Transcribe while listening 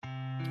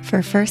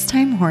For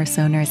first-time horse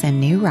owners and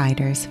new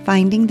riders,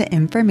 finding the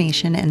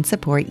information and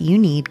support you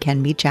need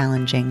can be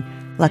challenging.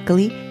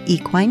 Luckily,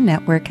 Equine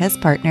Network has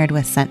partnered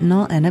with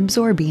Sentinel and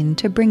Absorbine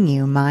to bring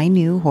you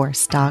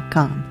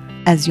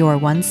MyNewHorse.com as your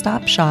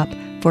one-stop shop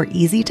for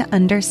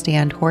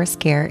easy-to-understand horse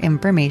care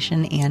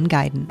information and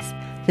guidance.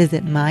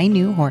 Visit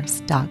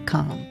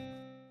MyNewHorse.com.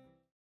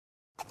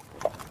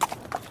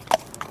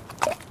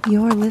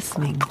 You're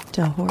listening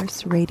to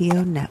Horse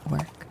Radio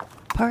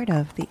Network, part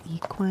of the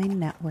Equine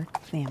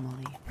Network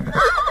family.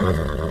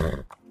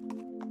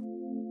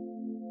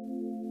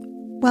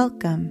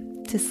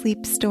 Welcome to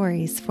Sleep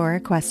Stories for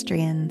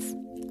Equestrians.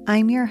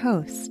 I'm your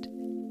host,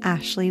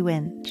 Ashley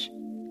Winch.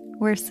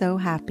 We're so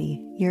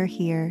happy you're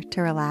here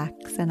to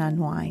relax and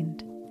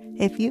unwind.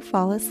 If you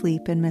fall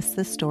asleep and miss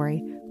the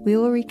story, we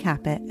will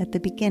recap it at the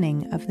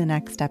beginning of the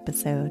next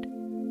episode.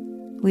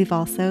 We've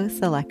also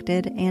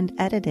selected and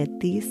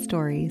edited these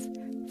stories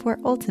for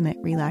ultimate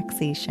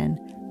relaxation,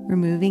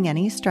 removing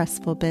any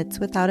stressful bits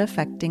without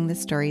affecting the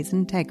story's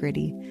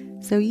integrity,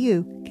 so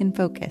you can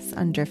focus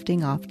on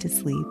drifting off to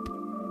sleep.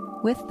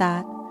 With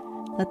that,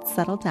 let's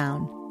settle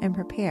down and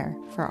prepare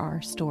for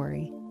our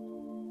story.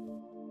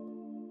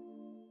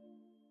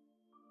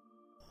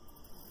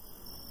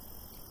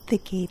 The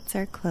gates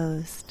are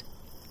closed,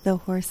 the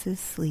horses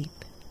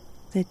sleep,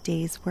 the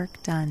day's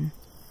work done,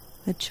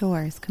 the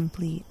chores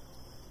complete.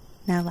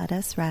 Now let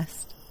us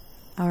rest,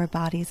 our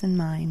bodies and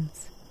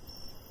minds.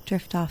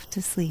 Drift off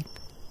to sleep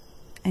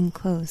and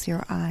close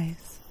your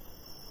eyes.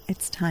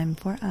 It's time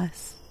for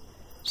us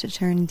to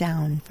turn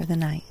down for the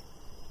night.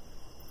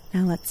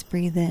 Now let's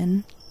breathe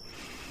in,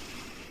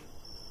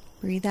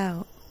 breathe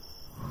out,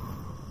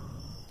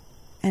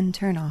 and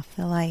turn off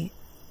the light.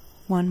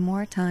 One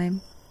more time.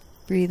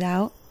 Breathe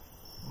out,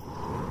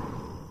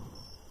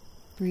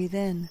 breathe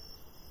in.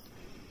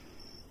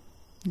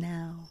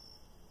 Now,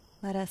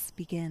 let us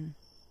begin.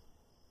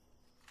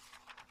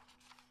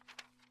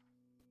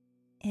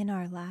 In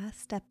our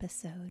last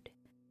episode,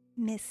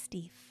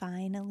 Misty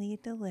finally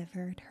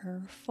delivered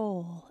her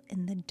foal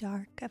in the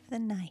dark of the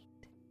night.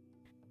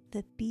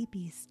 The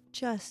BBs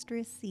just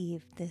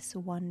received this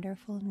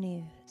wonderful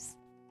news.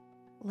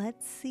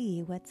 Let's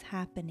see what's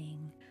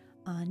happening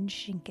on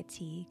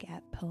Chincoteague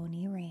at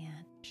Pony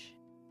Ranch.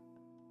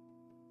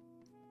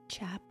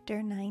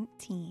 Chapter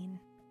 19,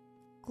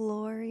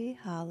 Glory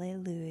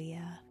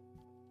Hallelujah.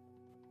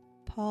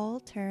 Paul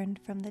turned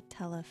from the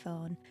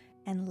telephone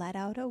and let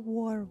out a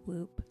war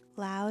whoop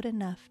loud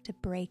enough to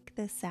break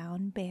the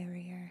sound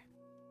barrier.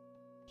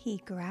 He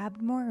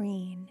grabbed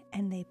Maureen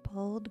and they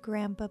pulled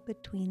Grandpa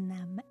between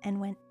them and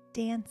went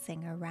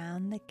dancing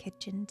around the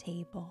kitchen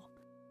table,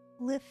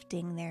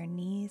 lifting their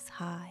knees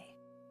high,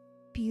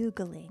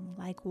 bugling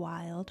like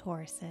wild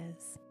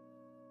horses.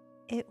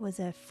 It was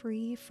a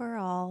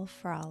free-for-all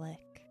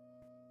frolic.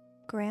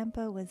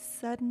 Grandpa was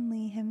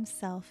suddenly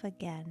himself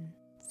again,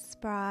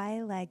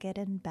 spry-legged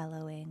and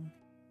bellowing.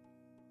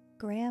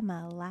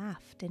 Grandma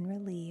laughed in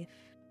relief.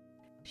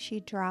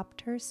 She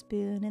dropped her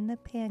spoon in the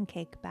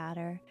pancake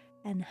batter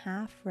and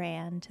half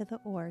ran to the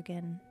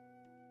organ.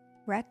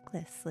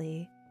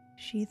 Recklessly,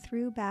 she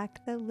threw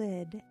back the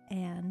lid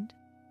and,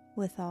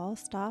 with all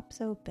stops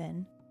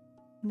open,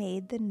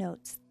 made the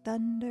notes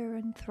thunder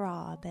and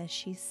throb as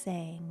she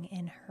sang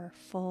in her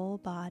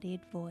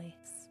full-bodied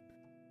voice.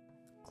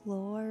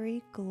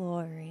 Glory,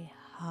 glory,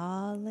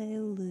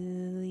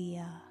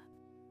 hallelujah.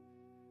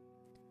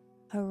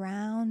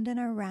 Around and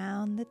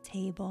around the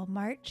table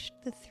marched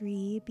the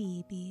three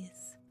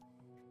BBs.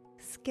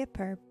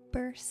 Skipper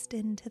burst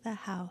into the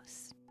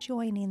house,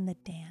 joining the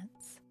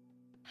dance,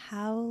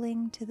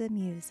 howling to the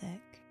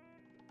music.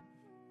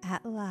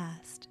 At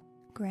last,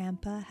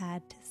 Grandpa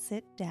had to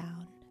sit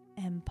down,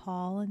 and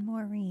Paul and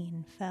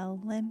Maureen fell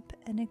limp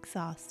and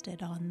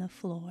exhausted on the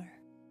floor.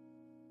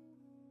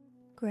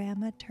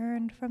 Grandma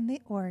turned from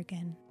the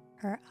organ,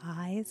 her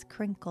eyes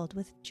crinkled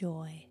with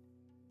joy.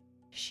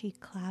 She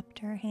clapped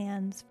her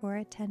hands for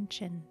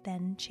attention,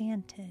 then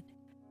chanted,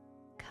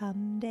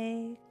 "Come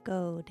day,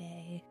 go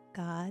day,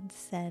 God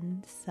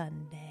send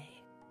Sunday."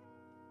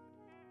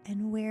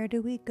 "And where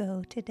do we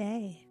go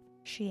today?"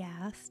 she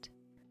asked.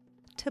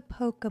 "To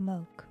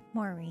Pocomoke,"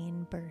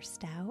 Maureen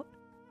burst out.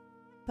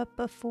 "But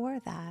before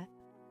that,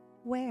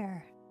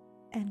 where?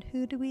 And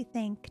who do we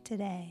thank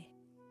today?"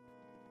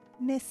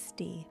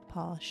 "Misty,"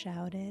 Paul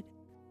shouted.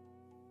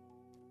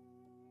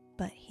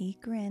 But he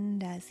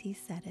grinned as he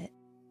said it,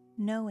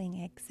 knowing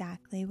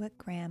exactly what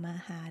Grandma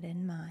had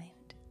in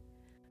mind.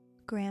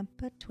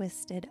 Grandpa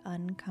twisted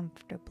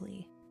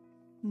uncomfortably.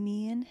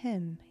 "Me and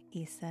him,"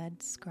 he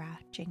said,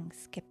 scratching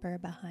Skipper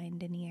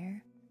behind an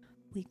ear.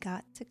 "We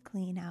got to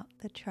clean out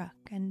the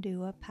truck and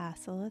do a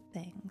passel of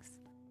things.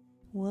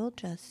 We'll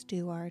just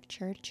do our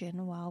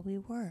churchin' while we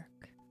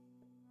work."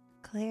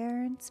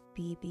 "Clarence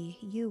Beebe,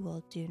 you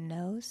will do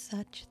no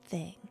such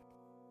thing.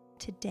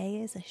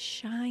 Today is a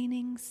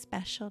shining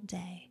special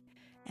day,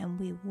 and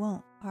we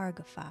won't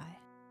argify.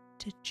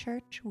 To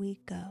church we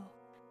go,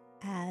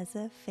 as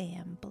a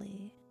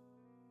family."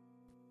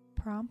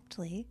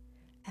 Promptly,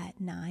 at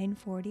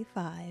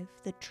 9:45,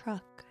 the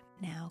truck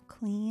now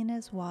clean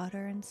as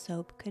water and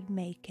soap could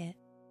make it,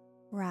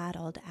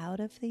 rattled out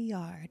of the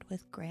yard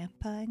with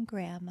Grandpa and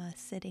Grandma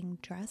sitting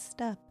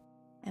dressed up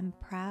and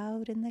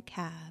proud in the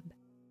cab,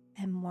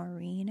 and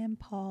Maureen and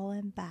Paul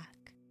in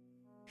back,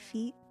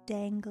 feet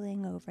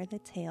dangling over the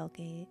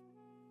tailgate.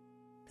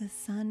 The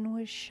sun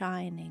was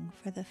shining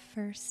for the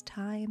first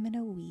time in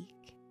a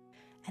week,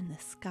 and the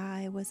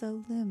sky was a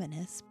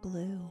luminous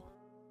blue.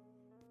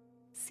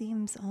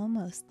 "Seems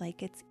almost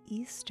like it's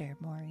Easter,"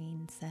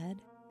 Maureen said.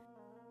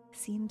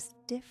 "Seems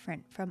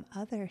different from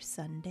other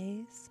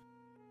Sundays.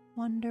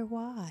 Wonder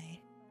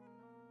why?"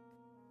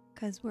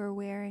 "'Cause we're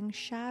wearing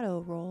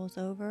shadow rolls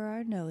over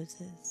our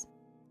noses,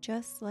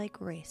 just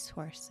like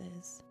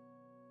racehorses."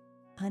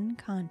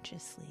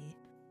 Unconsciously,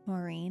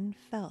 Maureen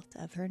felt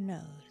of her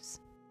nose.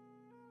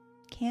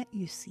 "Can't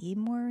you see,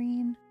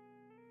 Maureen?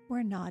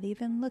 We're not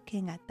even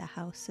looking at the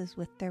houses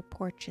with their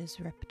porches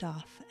ripped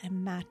off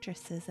and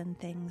mattresses and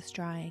things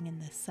drying in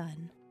the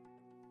sun.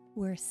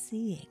 We're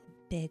seeing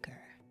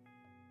bigger."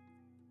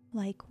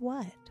 "Like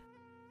what?"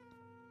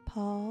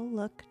 Paul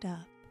looked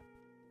up.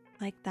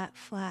 "Like that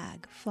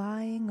flag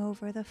flying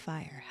over the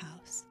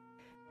firehouse,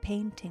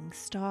 painting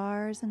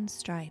stars and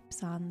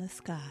stripes on the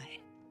sky,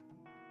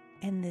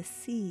 and the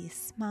sea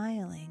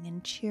smiling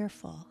and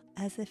cheerful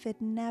as if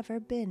it'd never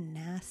been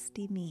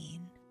nasty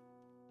mean."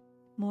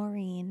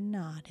 Maureen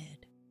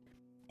nodded.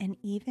 "And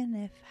even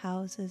if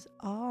houses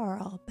are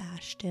all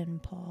bashed in,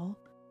 Paul,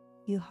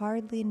 you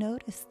hardly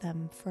notice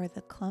them for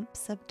the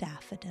clumps of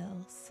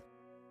daffodils."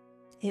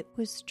 It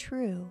was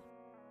true.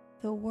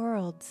 The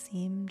world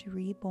seemed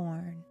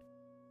reborn.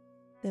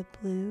 The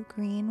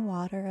blue-green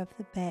water of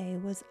the bay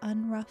was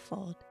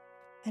unruffled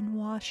and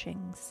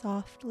washing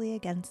softly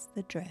against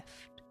the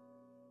drift.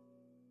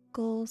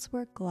 Gulls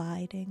were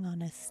gliding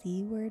on a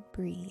seaward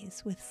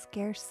breeze with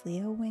scarcely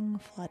a wing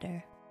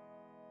flutter.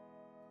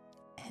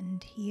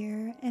 And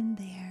here and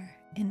there,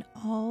 in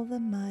all the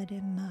mud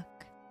and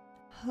muck,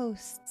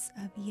 hosts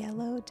of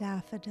yellow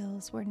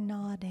daffodils were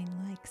nodding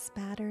like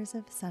spatters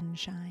of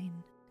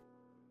sunshine.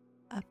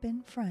 Up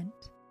in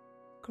front,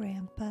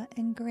 Grandpa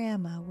and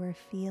Grandma were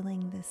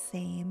feeling the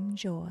same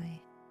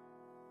joy.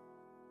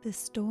 "The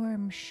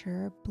storm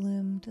sure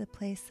bloomed the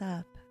place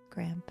up,"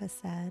 Grandpa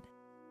said.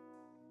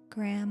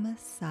 Grandma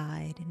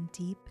sighed in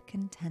deep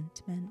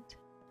contentment.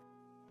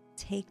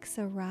 "Takes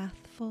a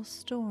wrathful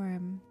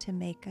storm to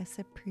make us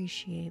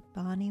appreciate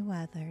bonny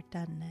weather,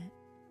 doesn't it?"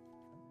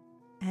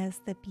 As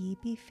the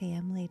Beebe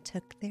family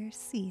took their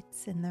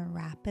seats in the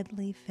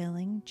rapidly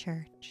filling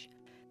church,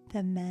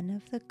 the men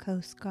of the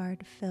Coast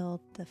Guard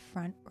filled the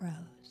front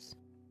rows.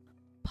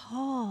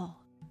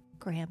 "Paul,"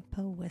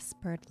 Grandpa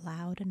whispered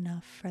loud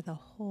enough for the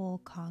whole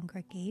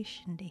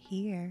congregation to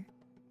hear.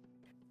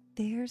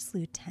 "There's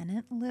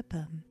Lieutenant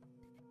Lipham.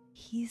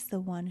 He's the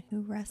one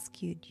who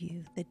rescued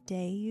you the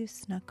day you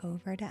snuck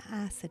over to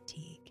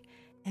Assateague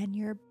and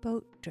your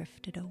boat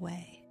drifted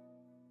away."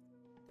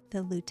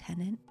 The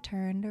lieutenant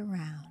turned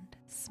around,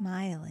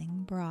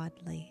 smiling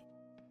broadly.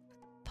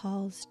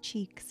 Paul's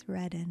cheeks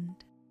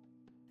reddened.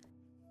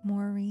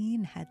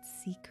 Maureen had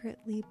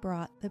secretly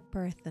brought the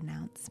birth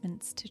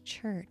announcements to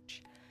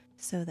church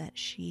so that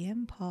she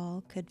and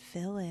Paul could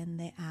fill in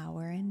the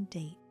hour and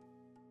date,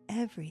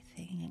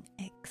 everything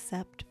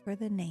except for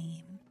the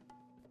name.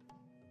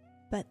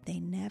 But they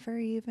never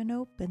even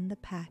opened the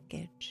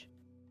package.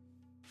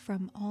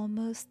 From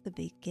almost the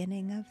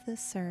beginning of the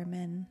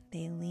sermon,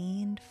 they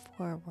leaned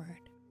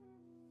forward,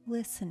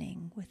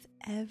 listening with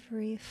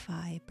every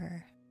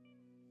fiber.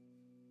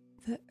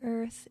 "The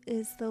earth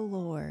is the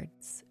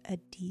Lord's," a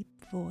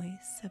deep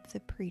voice of the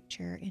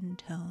preacher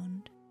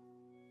intoned.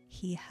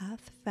 "He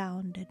hath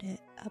founded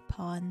it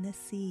upon the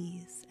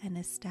seas and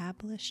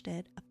established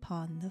it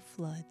upon the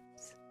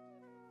floods."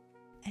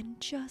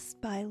 And just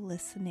by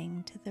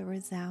listening to the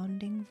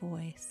resounding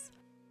voice,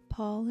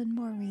 Paul and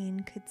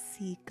Maureen could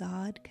see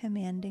God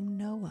commanding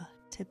Noah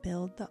to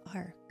build the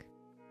ark,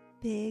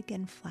 big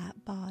and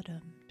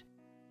flat-bottomed,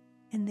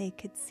 and they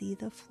could see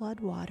the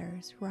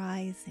floodwaters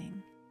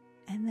rising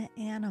and the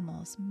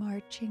animals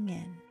marching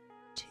in,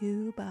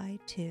 2 by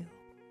 2.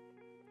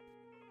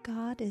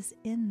 God is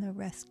in the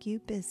rescue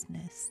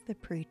business, the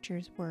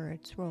preacher's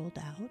words rolled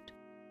out,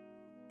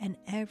 and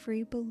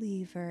every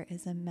believer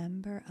is a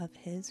member of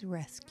his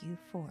rescue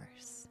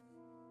force.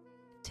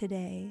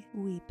 Today,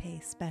 we pay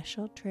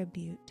special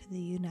tribute to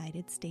the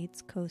United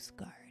States Coast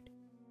Guard.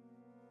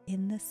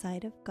 In the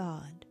sight of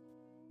God,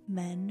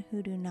 men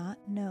who do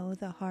not know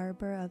the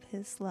harbor of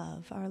his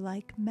love are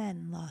like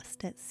men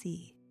lost at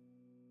sea,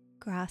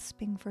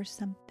 grasping for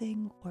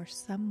something or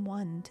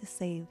someone to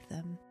save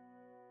them.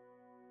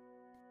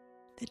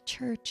 The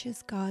church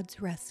is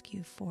God's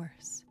rescue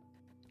force,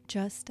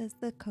 just as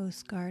the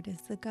Coast Guard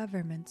is the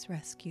government's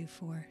rescue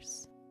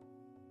force.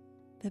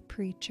 The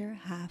preacher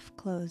half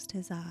closed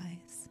his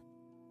eyes.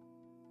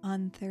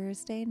 "On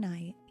Thursday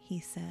night," he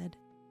said,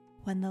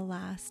 "when the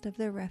last of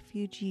the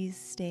refugees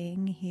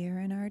staying here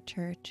in our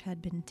church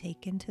had been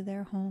taken to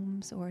their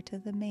homes or to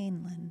the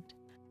mainland,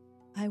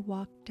 I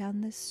walked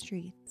down the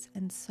streets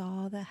and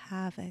saw the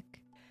havoc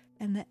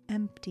and the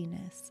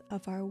emptiness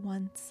of our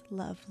once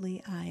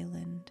lovely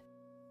island.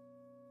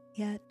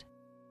 Yet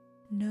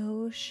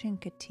no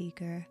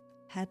Chincoteague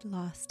had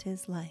lost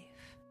his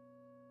life,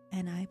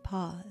 and I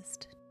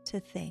paused to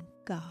thank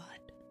God.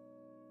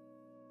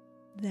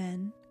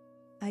 Then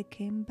I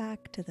came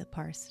back to the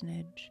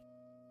parsonage.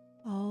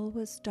 All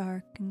was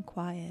dark and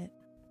quiet.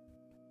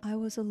 I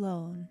was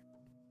alone.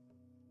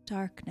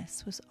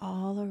 Darkness was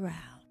all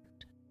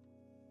around.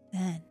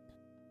 Then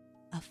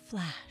a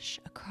flash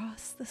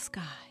across the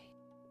sky.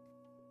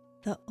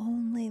 The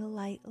only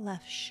light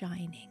left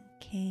shining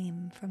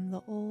came from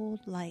the old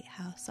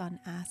lighthouse on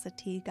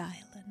Assateague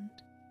Island.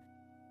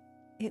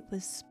 It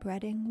was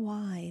spreading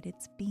wide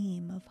its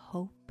beam of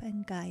hope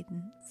and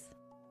guidance.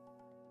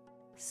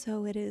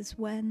 So it is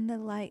when the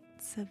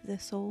lights of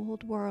this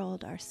old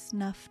world are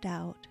snuffed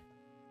out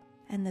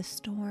and the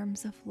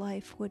storms of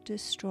life would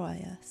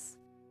destroy us,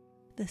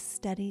 the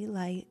steady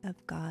light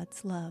of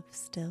God's love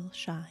still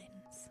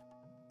shines.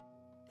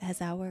 As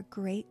our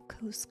great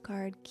Coast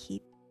Guard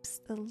keeps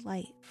the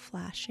light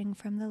flashing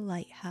from the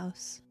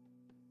lighthouse,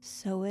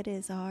 so it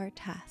is our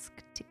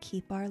task to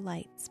keep our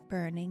lights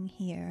burning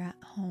here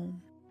at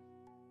home.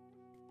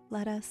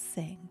 Let us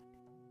sing.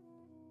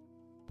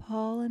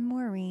 Paul and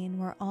Maureen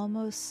were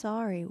almost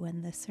sorry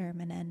when the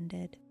sermon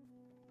ended.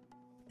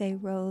 They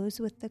rose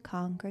with the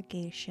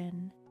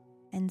congregation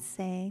and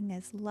sang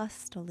as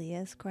lustily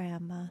as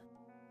Grandma.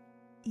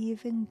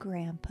 Even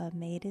Grandpa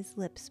made his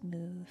lips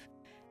move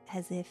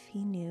as if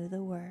he knew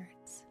the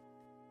words.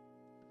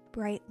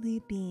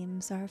 Brightly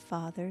beams our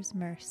Father's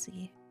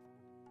mercy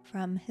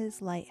from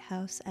his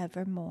lighthouse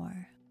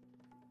evermore,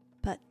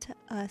 but to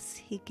us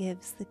he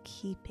gives the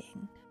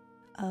keeping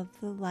of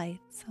the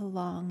lights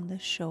along the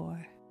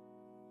shore.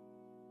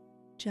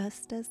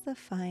 Just as the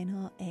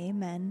final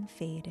amen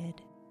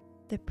faded,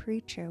 the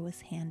preacher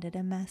was handed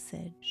a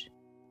message.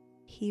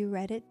 He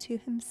read it to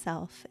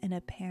himself in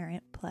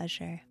apparent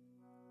pleasure.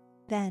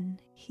 Then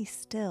he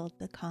stilled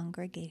the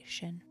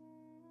congregation.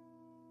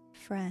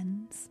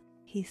 "Friends,"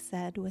 he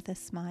said with a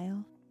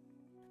smile,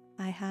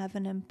 "I have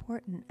an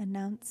important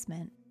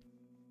announcement."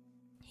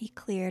 He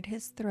cleared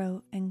his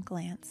throat and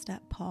glanced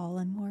at Paul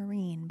and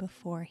Maureen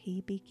before he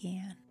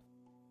began.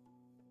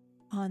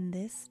 On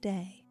this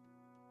day,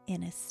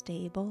 in a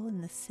stable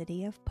in the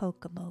city of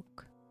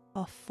Pocomoke,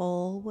 a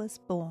foal was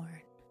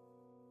born.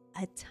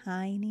 A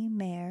tiny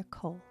mare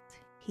colt,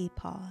 he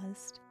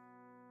paused.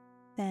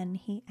 Then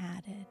he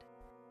added,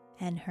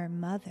 "And her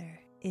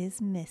mother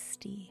is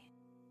Misty."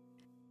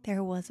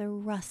 There was a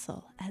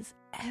rustle as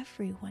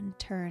everyone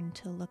turned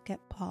to look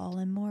at Paul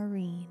and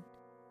Maureen.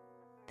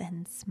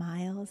 Then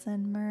smiles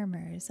and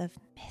murmurs of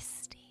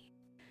 "Misty,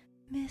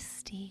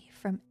 Misty"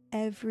 from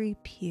every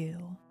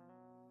pew.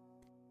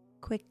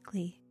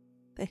 Quickly,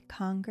 the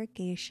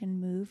congregation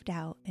moved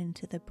out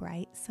into the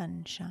bright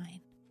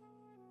sunshine.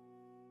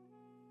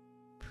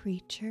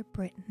 Preacher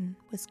Britton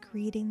was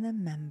greeting the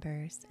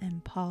members,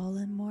 and Paul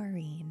and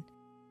Maureen,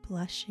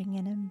 blushing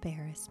in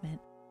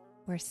embarrassment,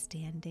 were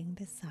standing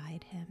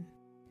beside him.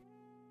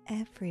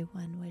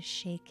 Everyone was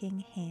shaking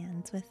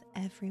hands with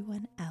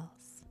everyone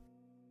else.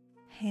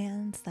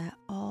 Hands that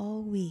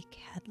all week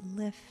had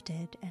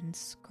lifted and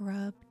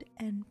scrubbed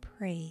and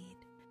prayed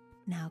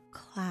now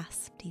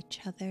clasped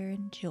each other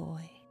in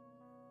joy.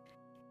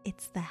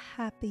 It's the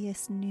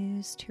happiest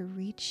news to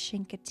reach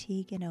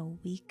Chincoteague in a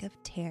week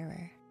of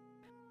terror.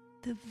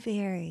 The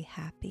very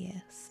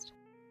happiest.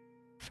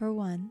 For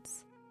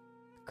once,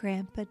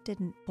 Grandpa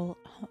didn't bolt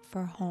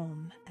for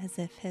home as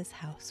if his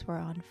house were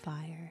on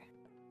fire.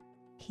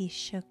 He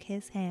shook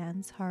his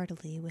hands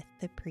heartily with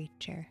the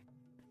preacher.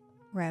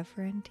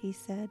 "Reverend," he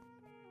said,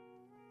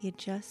 "you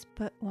just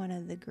put one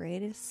of the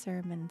greatest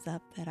sermons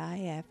up that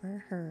I ever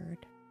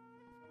heard."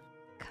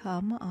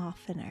 "Come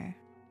oftener,"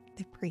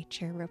 the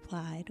preacher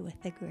replied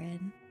with a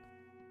grin.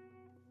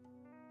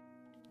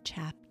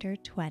 Chapter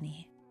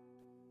 20.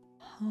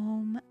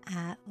 Home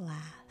at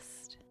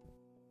last.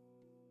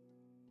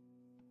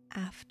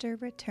 After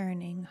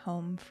returning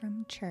home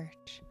from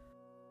church,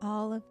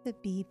 all of the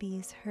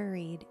BBs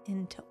hurried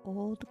into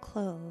old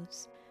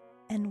clothes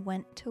and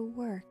went to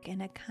work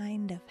in a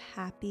kind of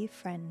happy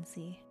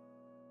frenzy.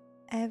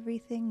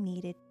 Everything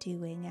needed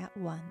doing at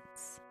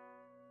once.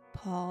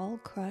 Paul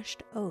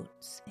crushed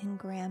oats in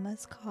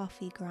Grandma's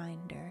coffee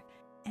grinder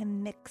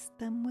and mixed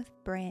them with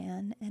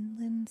bran and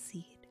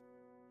linseed,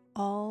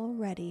 all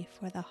ready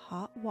for the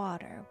hot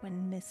water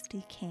when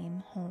Misty came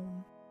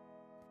home.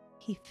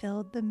 He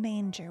filled the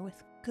manger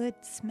with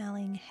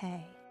good-smelling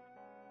hay.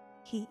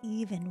 He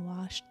even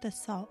washed the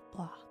salt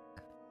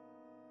block.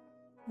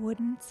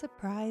 "Wouldn't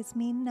surprise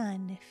me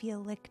none if you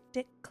licked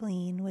it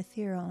clean with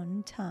your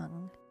own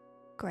tongue,"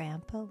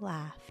 Grandpa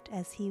laughed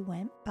as he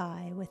went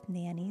by with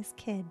Nanny's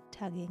kid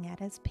tugging at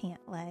his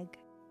pant leg.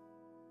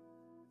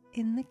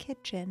 In the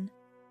kitchen,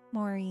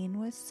 Maureen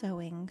was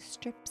sewing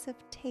strips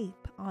of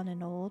tape on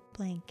an old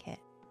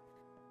blanket.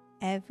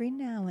 Every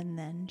now and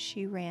then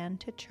she ran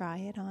to try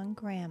it on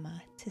Grandma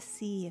to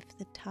see if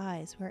the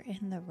ties were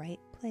in the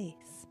right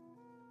place.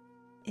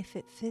 "If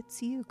it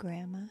fits you,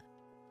 Grandma,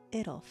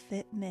 it'll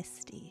fit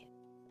Misty."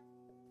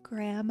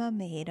 Grandma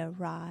made a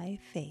wry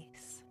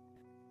face.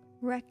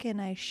 "Reckon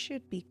I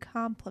should be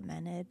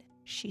complimented,"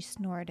 she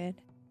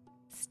snorted,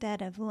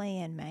 "'stead of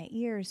laying my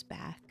ears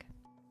back.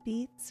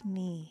 Beats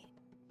me,"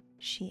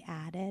 she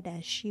added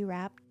as she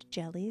wrapped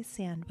jelly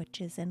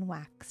sandwiches in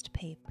waxed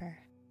paper.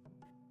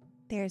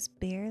 "There's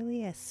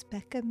barely a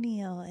speck of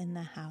meal in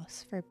the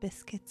house for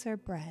biscuits or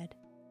bread,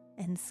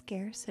 and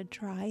scarce a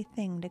dry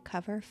thing to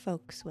cover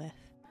folks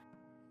with.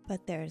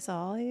 But there's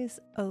always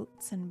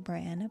oats and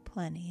bran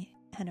aplenty,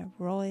 and a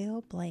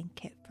royal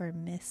blanket for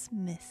Miss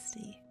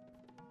Misty."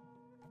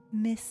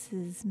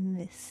 "Mrs.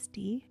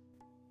 Misty,"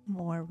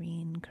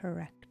 Maureen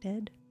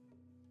corrected.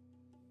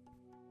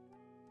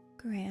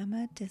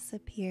 Grandma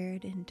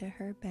disappeared into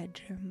her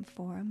bedroom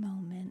for a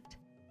moment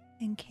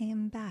and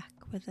came back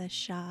with a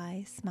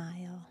shy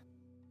smile.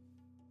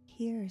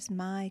 "Here's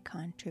my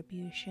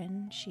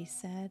contribution," she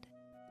said.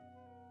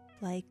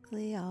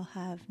 "Likely I'll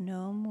have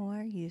no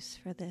more use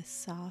for this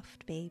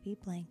soft baby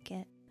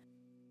blanket.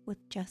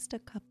 With just a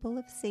couple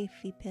of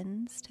safety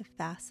pins to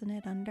fasten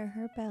it under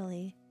her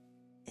belly,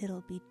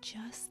 it'll be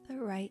just the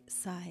right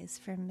size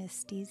for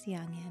Misty's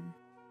youngin'.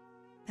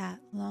 That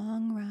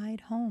long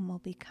ride home will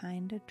be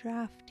kinda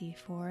drafty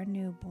for a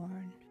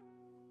newborn."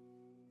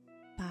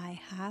 By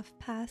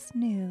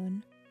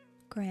noon,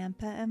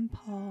 Grandpa and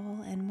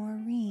Paul and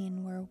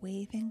Maureen were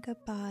waving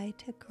goodbye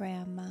to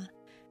Grandma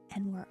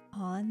and were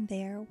on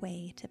their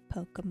way to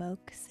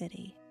Pocomoke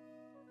City.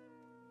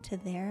 To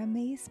their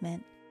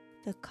amazement,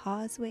 the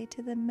causeway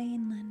to the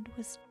mainland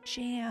was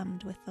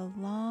jammed with a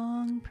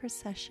long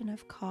procession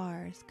of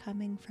cars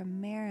coming from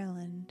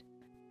Maryland,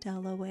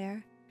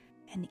 Delaware,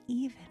 and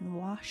even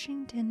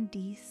Washington,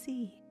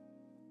 D.C.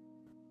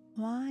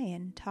 "Why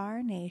in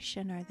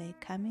tarnation are they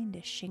coming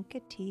to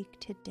Chincoteague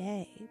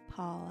today?"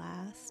 Paul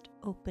asked,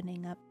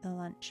 opening up the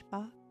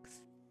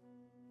lunchbox.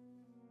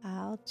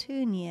 "I'll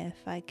tune ye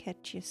if I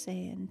catch you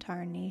saying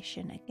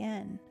tarnation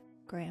again,"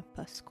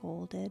 Grandpa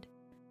scolded.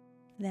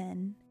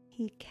 Then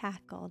he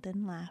cackled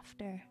in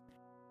laughter.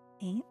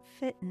 "Ain't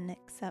fittin'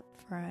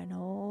 except for an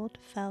old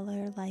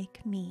feller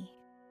like me."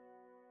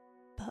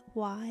 "But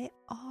why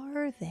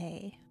are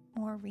they?"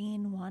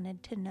 Maureen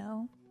wanted to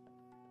know.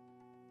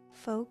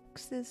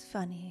 "Folks is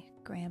funny,"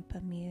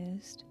 Grandpa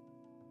mused.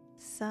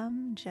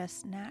 "Some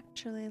just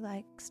naturally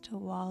likes to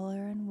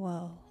waller and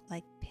woe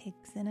like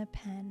pigs in a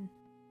pen.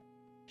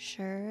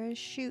 Sure as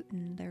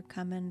shootin' they're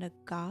comin' to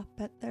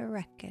gawp at the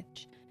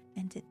wreckage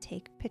and to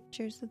take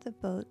pictures of the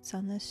boats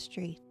on the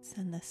streets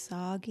and the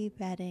soggy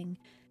bedding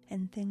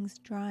and things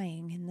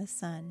drying in the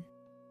sun.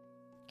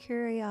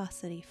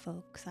 Curiosity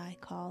folks, I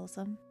calls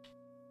 'em."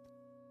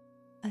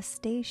 A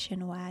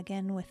station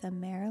wagon with a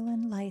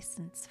Maryland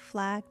license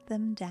flagged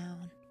them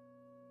down.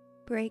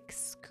 Brakes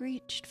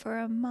screeched for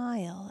a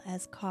mile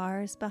as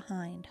cars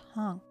behind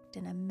honked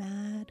in a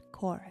mad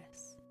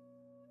chorus.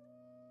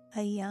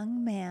 A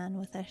young man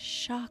with a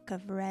shock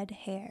of red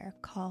hair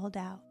called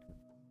out,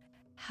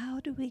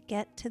 "How do we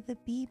get to the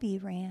Beebe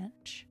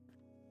Ranch?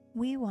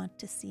 We want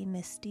to see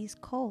Misty's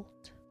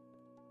colt."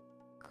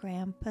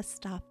 Grandpa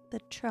stopped the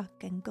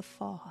truck and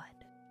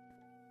guffawed.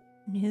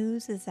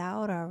 "News is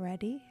out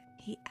already?"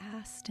 he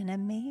asked in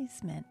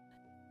amazement.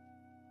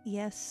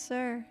 "Yes,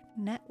 sir.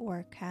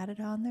 Network had it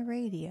on the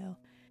radio,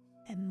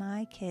 and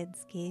my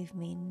kids gave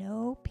me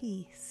no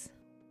peace.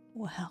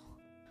 Well,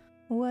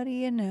 what do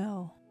you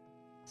know?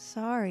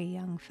 Sorry,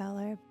 young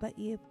feller, but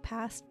you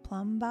passed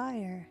plumb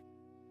by her.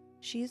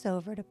 She's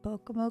over to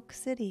Pocomoke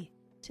City,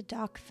 to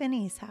Doc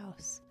Finney's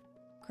house."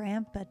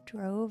 Grandpa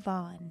drove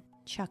on,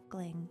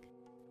 chuckling.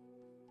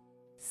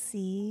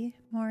 "See,"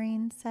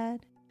 Maureen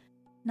said,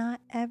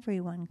 "not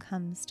everyone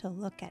comes to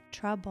look at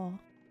trouble."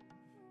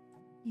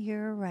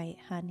 "You're right,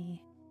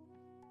 honey.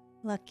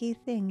 Lucky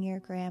thing your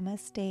grandma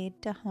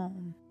stayed to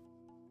home.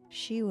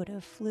 She would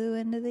have flew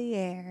into the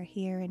air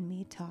hearing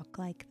me talk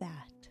like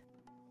that."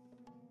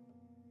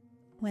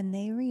 When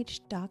they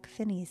reached Doc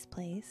Finney's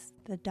place,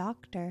 the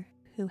doctor,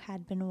 who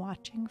had been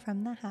watching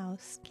from the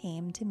house,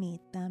 came to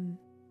meet them.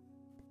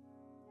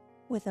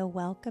 With a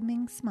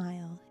welcoming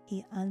smile,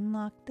 he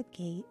unlocked the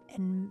gate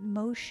and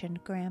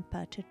motioned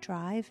Grandpa to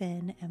drive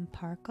in and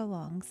park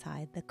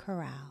alongside the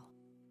corral.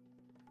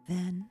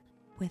 Then,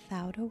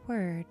 without a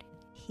word,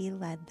 he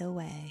led the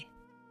way.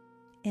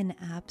 In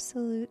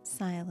absolute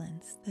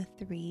silence, the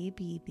three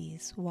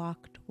Beebes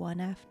walked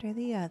one after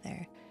the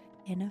other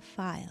in a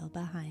file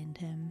behind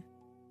him.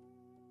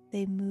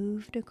 They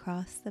moved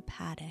across the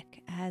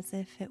paddock as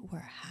if it were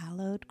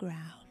hallowed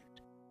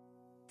ground.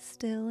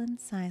 Still in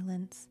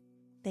silence,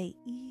 they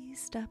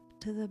eased up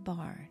to the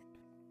barn,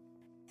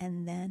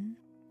 and then,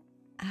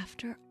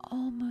 after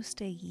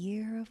almost a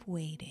year of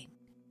waiting,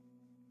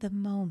 the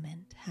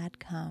moment had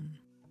come.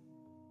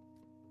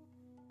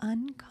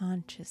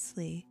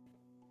 Unconsciously,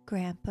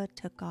 Grandpa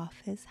took off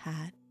his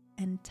hat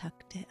and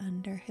tucked it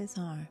under his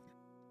arm.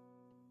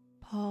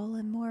 Paul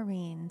and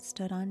Maureen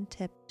stood on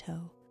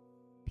tiptoe,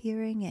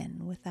 peering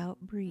in without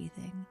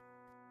breathing.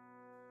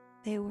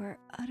 They were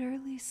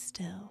utterly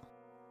still,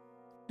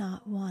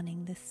 not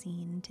wanting the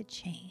scene to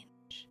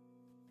change.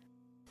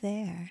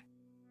 There,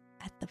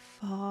 At the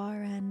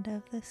far end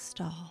of the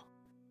stall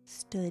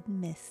stood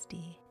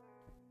Misty.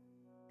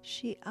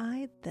 She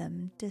eyed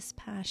them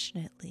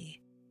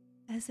dispassionately,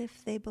 as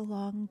if they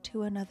belonged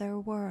to another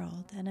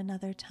world and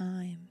another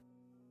time.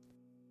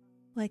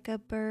 Like a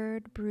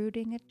bird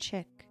brooding a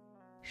chick,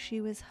 she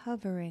was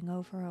hovering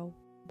over a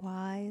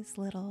wise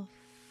little,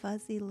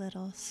 fuzzy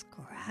little,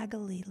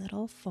 scraggly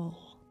little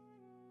foal.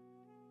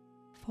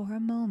 For a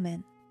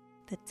moment,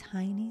 the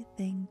tiny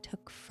thing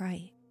took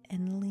fright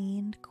and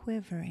leaned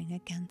quivering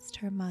against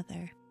her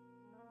mother,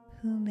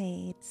 who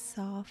made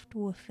soft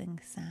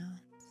woofing sounds.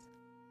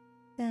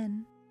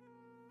 Then,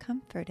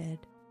 comforted,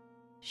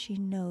 she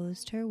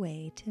nosed her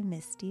way to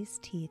Misty's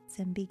teats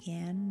and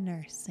began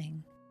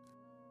nursing.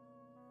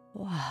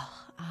 "Well,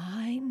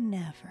 I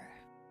never,"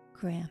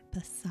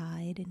 Grandpa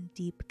sighed in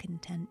deep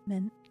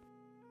contentment.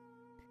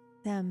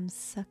 "Them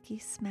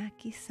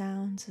sucky-smacky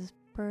sounds is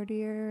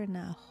prettier 'n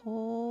a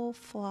whole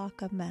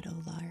flock of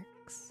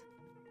meadowlarks."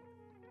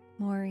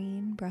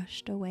 Maureen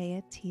brushed away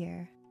a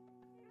tear.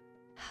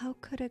 How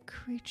could a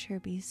creature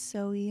be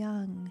so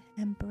young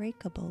and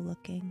breakable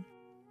looking,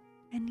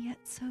 and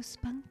yet so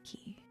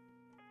spunky?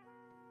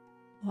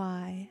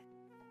 "Why,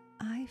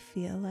 I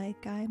feel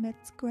like I'm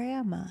its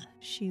grandma,"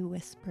 she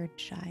whispered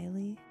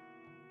shyly.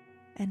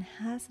 "And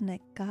hasn't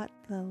it got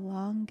the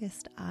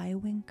longest eye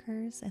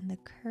winkers and the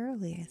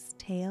curliest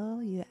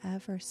tail you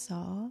ever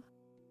saw?"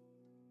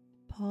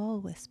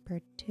 Paul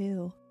whispered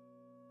too.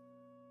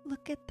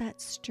 "Look at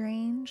that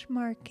strange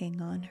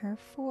marking on her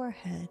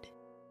forehead.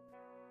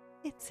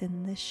 It's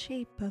in the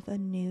shape of a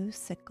new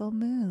sickle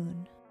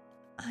moon."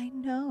 "I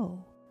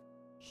know,"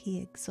 he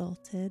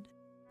exulted.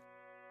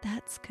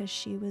 "That's 'cause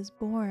she was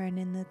born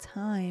in the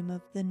time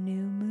of the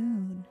new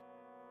moon."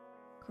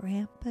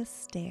 Grandpa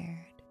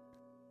stared.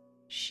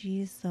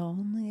 "She's the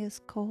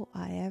onlyest colt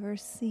I ever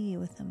see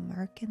with a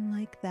marking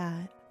like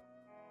that."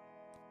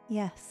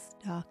 "Yes,"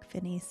 Doc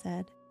Finney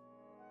said.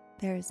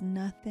 "There's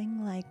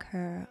nothing like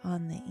her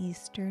on the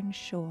eastern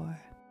shore."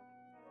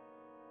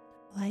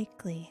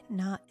 "Likely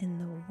not in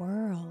the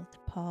world,"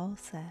 Paul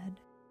said.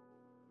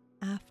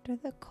 After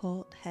the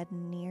colt had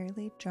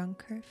nearly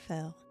drunk her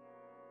fill,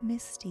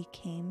 Misty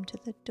came to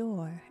the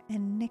door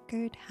and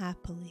nickered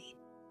happily,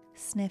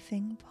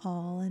 sniffing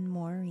Paul and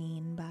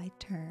Maureen by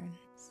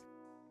turns.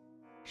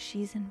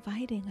 "She's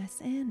inviting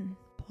us in,"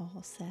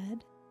 Paul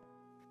said.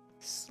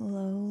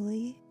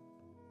 Slowly,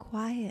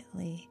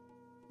 quietly,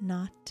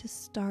 not to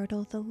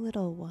startle the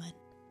little one,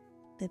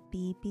 the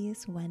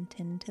BBs went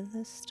into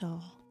the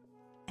stall,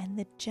 and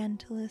the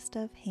gentlest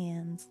of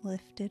hands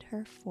lifted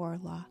her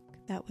forelock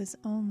that was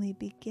only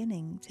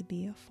beginning to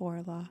be a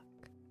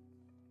forelock.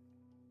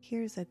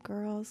 "Here's a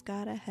girl's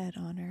got a head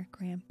on her,"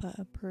 Grandpa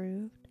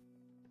approved.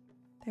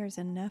 "There's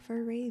enough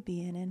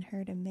Arabian in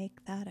her to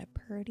make that a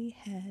purty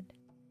head.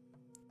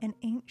 And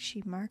ain't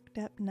she marked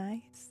up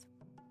nice?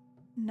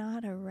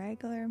 Not a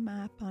regular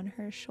map on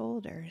her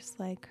shoulders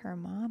like her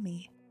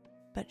mommy,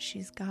 but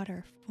she's got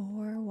her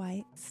 4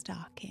 white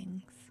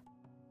stockings.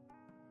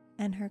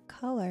 And her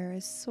color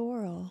is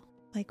sorrel,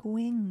 like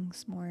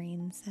wings,"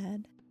 Maureen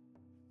said.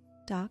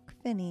 Doc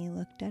Finney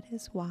looked at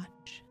his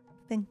watch,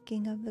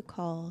 thinking of the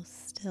calls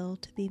still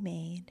to be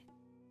made.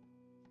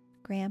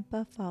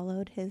 Grandpa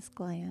followed his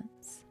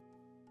glance.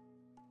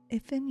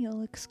 "If'n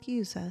you'll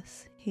excuse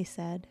us," he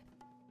said.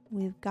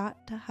 "We've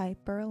got to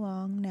hyper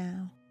along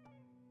now.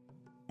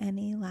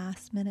 Any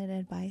last-minute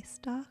advice,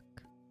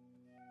 Doc?"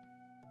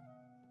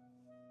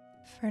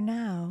 "For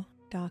now,"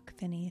 Doc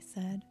Finney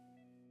said,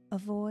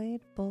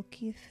 "avoid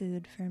bulky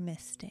food for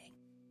misting.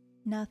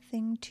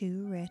 Nothing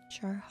too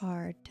rich or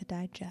hard to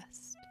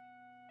digest."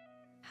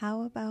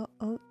 "How about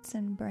oats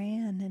and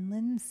bran and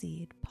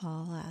linseed?"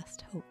 Paul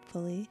asked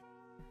hopefully.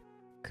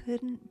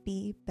 "Couldn't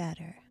be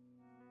better.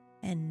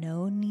 And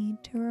no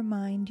need to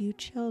remind you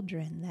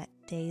children that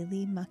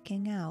daily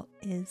mucking out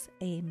is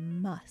a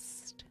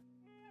must."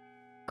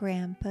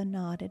 Grandpa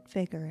nodded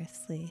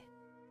vigorously,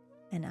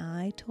 and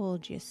 "I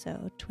told you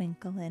so"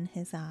 twinkle in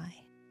his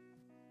eye.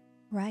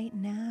 "Right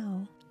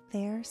now,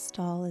 their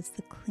stall is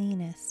the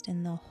cleanest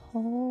in the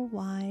whole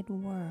wide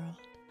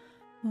world,"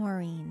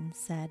 Maureen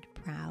said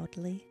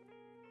proudly.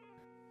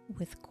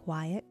 With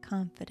quiet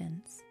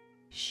confidence,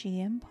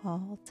 she and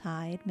Paul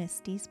tied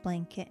Misty's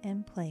blanket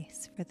in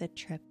place for the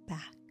trip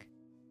back.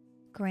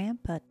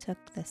 Grandpa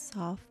took the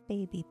soft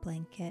baby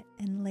blanket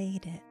and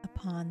laid it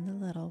upon the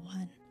little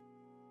one.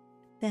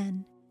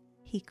 Then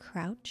he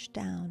crouched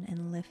down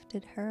and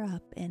lifted her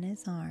up in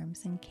his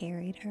arms and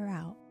carried her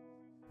out,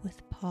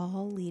 with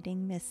Paul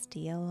leading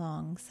Misty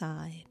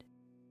alongside.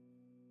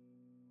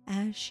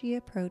 As she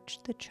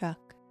approached the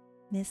truck,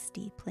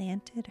 Misty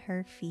planted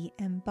her feet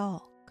and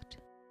balked.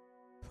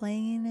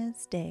 Plain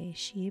as day,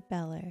 she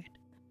bellowed,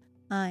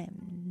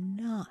 "I'm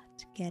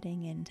not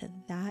getting into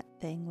that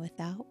thing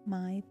without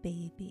my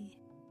baby."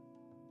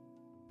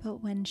 But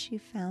when she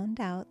found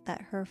out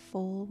that her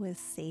foal was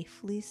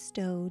safely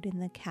stowed in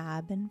the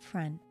cab in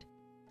front,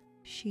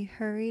 she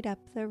hurried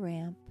up the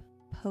ramp,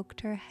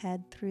 poked her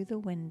head through the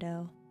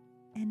window,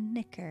 and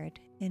nickered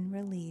in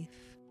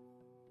relief.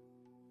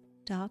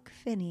 Doc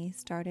Finney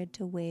started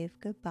to wave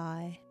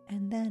goodbye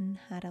and then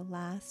had a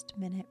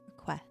last-minute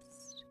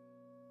request.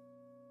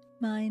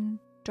 "Mind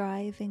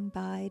driving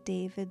by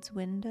David's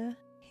window?"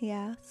 he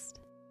asked.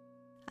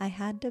 "I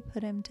had to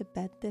put him to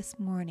bed this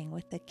morning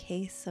with a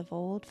case of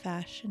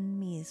old-fashioned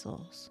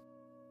measles.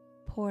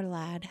 Poor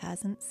lad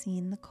hasn't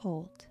seen the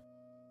colt.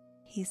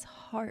 He's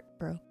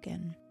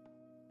heartbroken."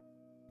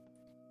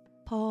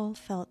 Paul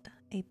felt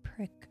a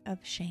prick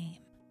of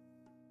shame.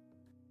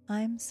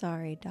 "I'm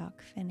sorry,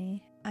 Doc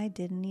Finney. I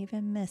didn't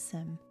even miss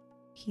him."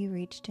 He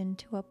reached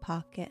into a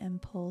pocket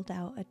and pulled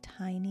out a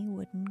tiny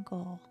wooden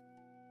gull.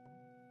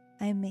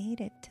 "I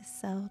made it to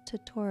sell to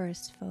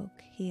tourist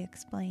folk," he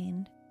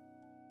explained,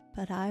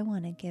 "but I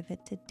want to give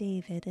it to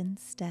David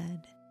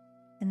instead.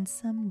 And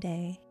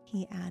someday,"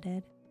 he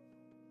added,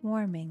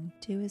 warming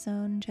to his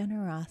own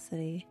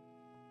generosity,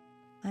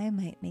 "I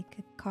might make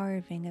a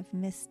carving of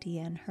Misty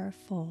and her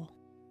foal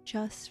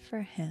just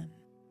for him."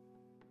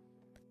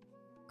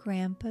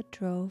 Grandpa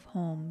drove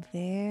home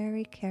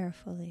very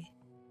carefully,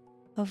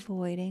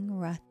 avoiding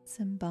ruts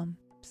and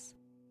bumps.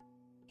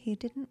 He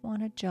didn't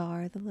want to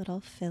jar the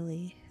little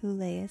filly who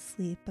lay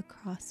asleep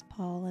across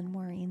Paul and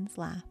Maureen's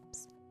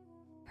laps,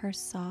 her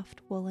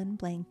soft woolen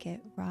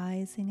blanket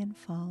rising and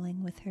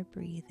falling with her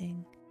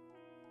breathing.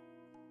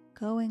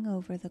 Going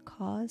over the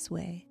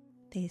causeway,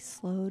 they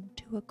slowed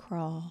to a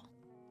crawl.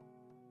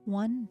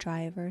 One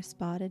driver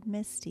spotted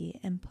Misty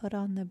and put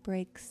on the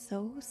brakes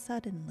so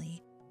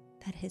suddenly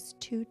that his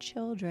 2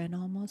 children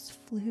almost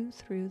flew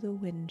through the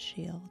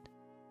windshield.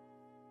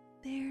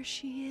 "There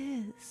she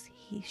is,"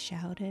 he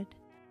shouted.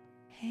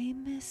 "Hey,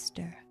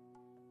 mister,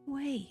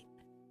 wait."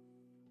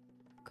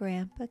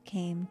 Grandpa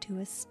came to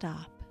a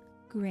stop,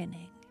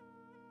 grinning.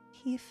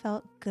 He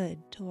felt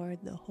good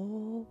toward the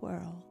whole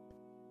world.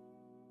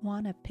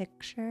 "Want a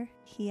picture?"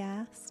 he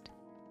asked.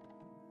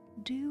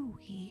 "Do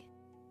we?"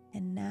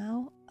 And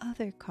now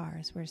other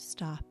cars were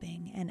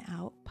stopping, and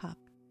out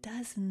popped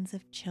dozens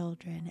of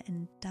children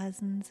and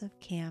dozens of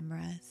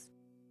cameras.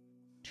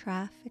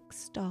 Traffic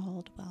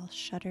stalled while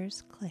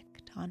shutters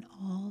clicked on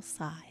all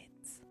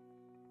sides.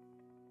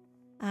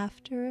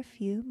 After a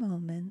few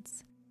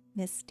moments,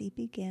 Misty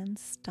began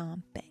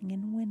stomping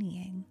and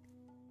whinnying.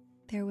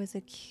 There was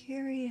a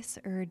curious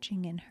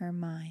urging in her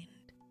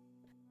mind,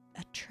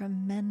 a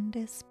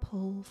tremendous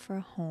pull for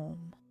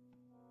home.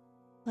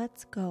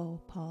 "Let's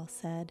go," Paul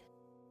said.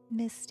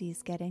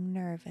 "Misty's getting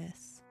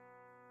nervous."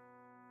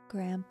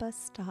 Grandpa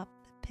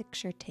stopped the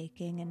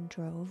picture-taking and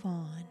drove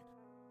on.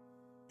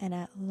 And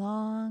at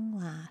long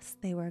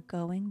last they were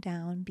going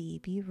down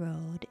Beebe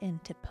Road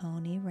into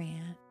Pony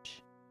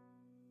Ranch.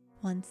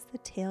 Once the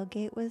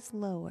tailgate was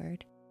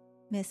lowered,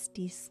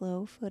 Misty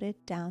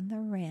slow-footed down the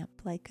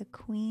ramp like a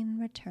queen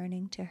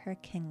returning to her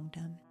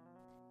kingdom.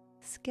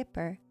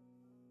 Skipper,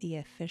 the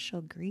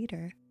official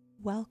greeter,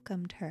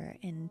 welcomed her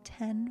in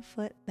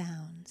 10-foot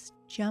bounds,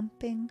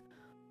 jumping,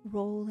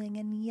 rolling,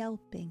 and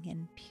yelping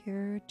in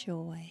pure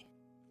joy.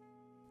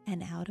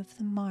 And out of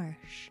the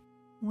marsh,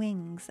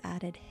 Wings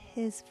added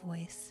his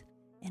voice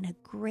in a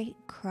great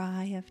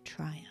cry of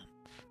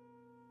triumph.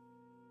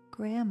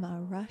 Grandma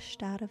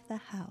rushed out of the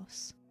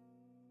house.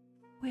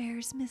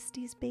 "Where's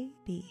Misty's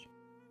baby?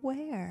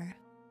 Where?"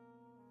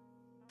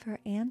 For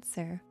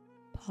answer,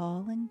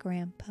 Paul and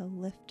Grandpa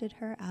lifted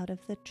her out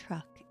of the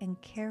truck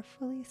and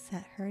carefully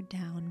set her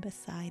down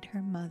beside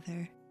her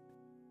mother.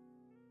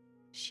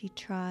 She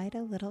tried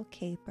a little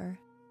caper,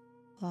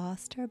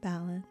 lost her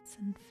balance,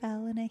 and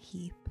fell in a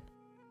heap.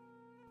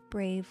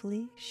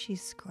 Bravely, she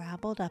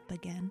scrabbled up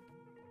again,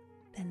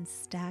 then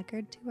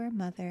staggered to her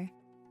mother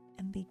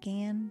and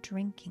began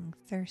drinking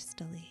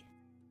thirstily.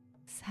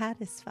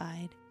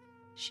 Satisfied,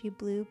 she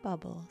blew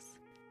bubbles,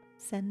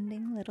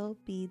 sending little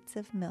beads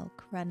of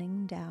milk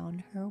running down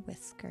her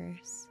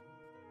whiskers.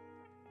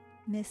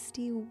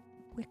 Misty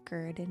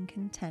whickered in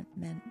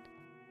contentment.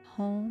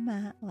 "Home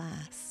at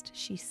last,"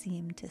 she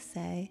seemed to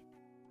say,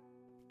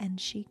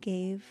 and she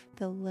gave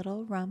the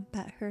little rump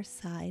at her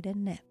side a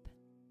nip,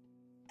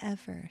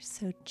 ever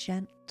so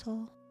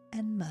gentle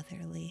and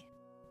motherly.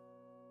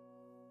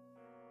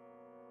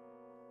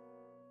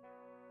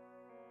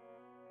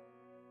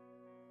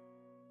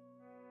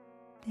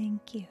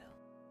 Thank you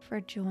for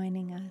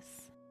joining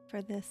us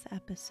for this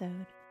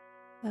episode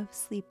of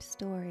Sleep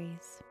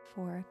Stories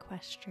for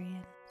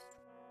Equestrians.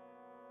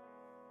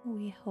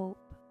 We hope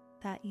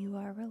that you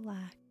are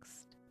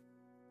relaxed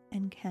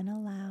and can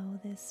allow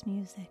this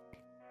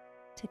music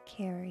to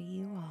carry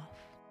you off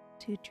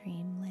to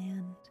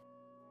dreamland.